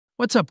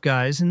What's up,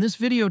 guys? In this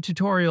video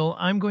tutorial,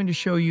 I'm going to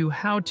show you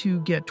how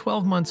to get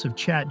 12 months of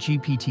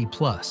ChatGPT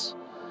Plus.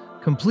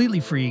 Completely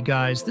free,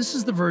 guys. This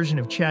is the version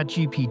of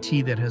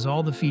ChatGPT that has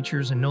all the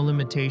features and no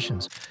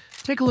limitations.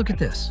 Take a look at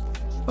this.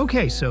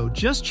 Okay, so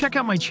just check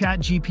out my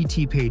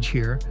ChatGPT page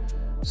here.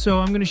 So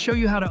I'm going to show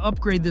you how to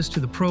upgrade this to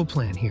the Pro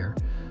plan here.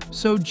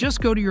 So just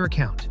go to your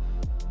account.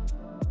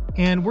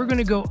 And we're going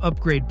to go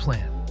Upgrade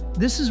Plan.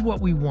 This is what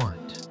we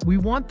want. We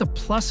want the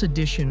Plus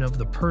edition of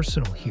the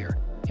Personal here.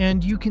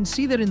 And you can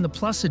see that in the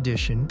Plus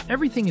edition,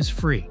 everything is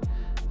free.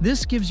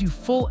 This gives you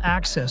full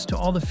access to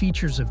all the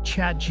features of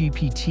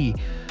ChatGPT.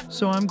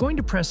 So I'm going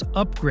to press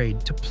Upgrade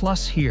to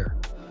Plus here.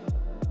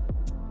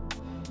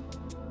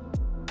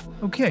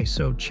 Okay,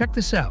 so check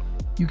this out.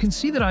 You can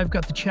see that I've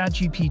got the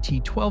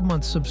ChatGPT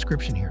 12-month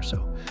subscription here,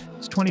 so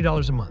it's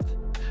 $20 a month,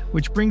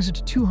 which brings it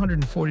to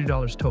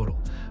 $240 total.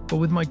 But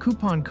with my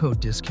coupon code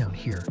discount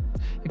here,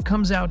 it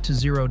comes out to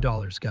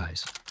 $0,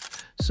 guys.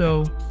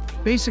 So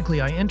basically,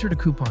 I entered a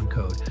coupon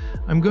code.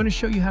 I'm going to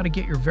show you how to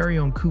get your very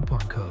own coupon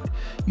code.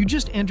 You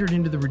just entered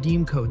into the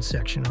redeem code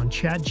section on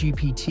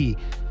ChatGPT,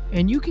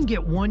 and you can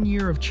get 1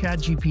 year of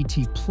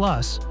ChatGPT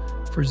Plus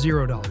for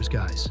 $0,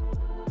 guys.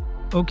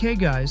 Okay,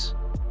 guys.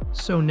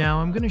 So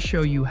now I'm going to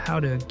show you how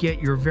to get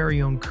your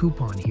very own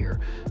coupon here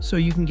so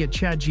you can get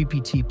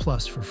ChatGPT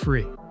Plus for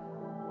free.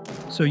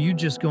 So you're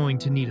just going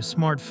to need a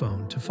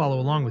smartphone to follow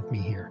along with me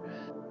here.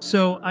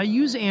 So I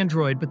use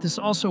Android, but this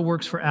also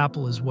works for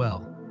Apple as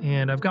well.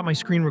 And I've got my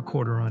screen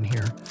recorder on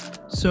here.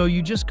 So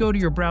you just go to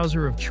your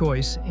browser of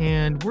choice,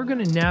 and we're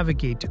going to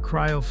navigate to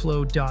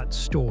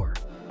cryoflow.store.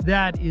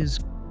 That is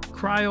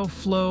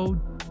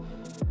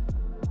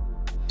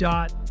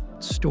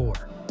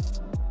cryoflow.store.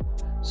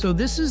 So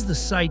this is the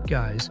site,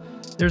 guys.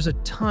 There's a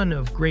ton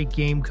of great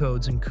game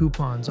codes and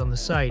coupons on the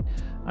site.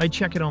 I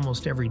check it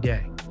almost every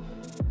day.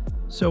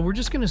 So we're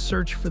just going to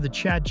search for the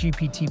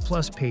ChatGPT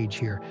Plus page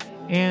here,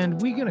 and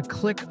we're going to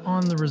click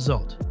on the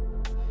result.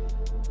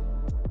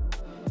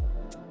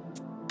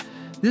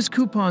 These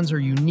coupons are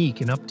unique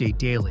and update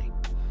daily.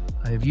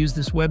 I have used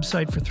this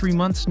website for 3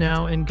 months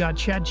now and got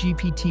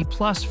ChatGPT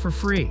Plus for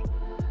free.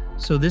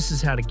 So this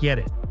is how to get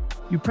it.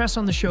 You press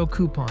on the Show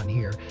Coupon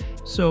here.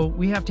 So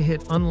we have to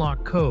hit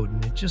Unlock Code,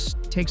 and it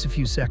just takes a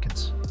few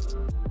seconds.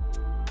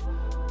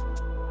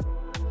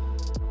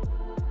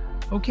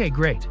 Okay,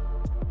 great.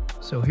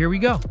 So here we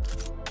go.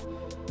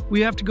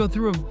 We have to go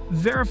through a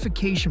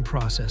verification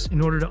process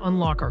in order to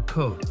unlock our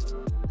code.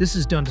 This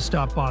is done to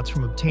stop bots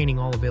from obtaining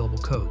all available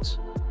codes.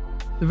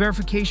 The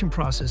verification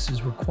process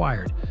is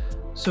required,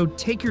 so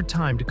take your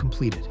time to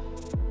complete it.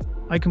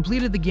 I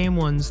completed the game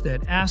ones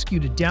that ask you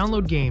to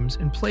download games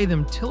and play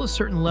them till a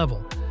certain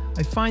level.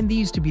 I find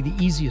these to be the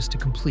easiest to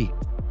complete.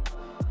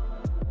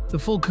 The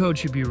full code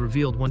should be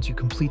revealed once you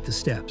complete the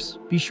steps.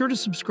 Be sure to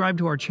subscribe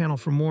to our channel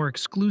for more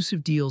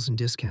exclusive deals and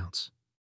discounts.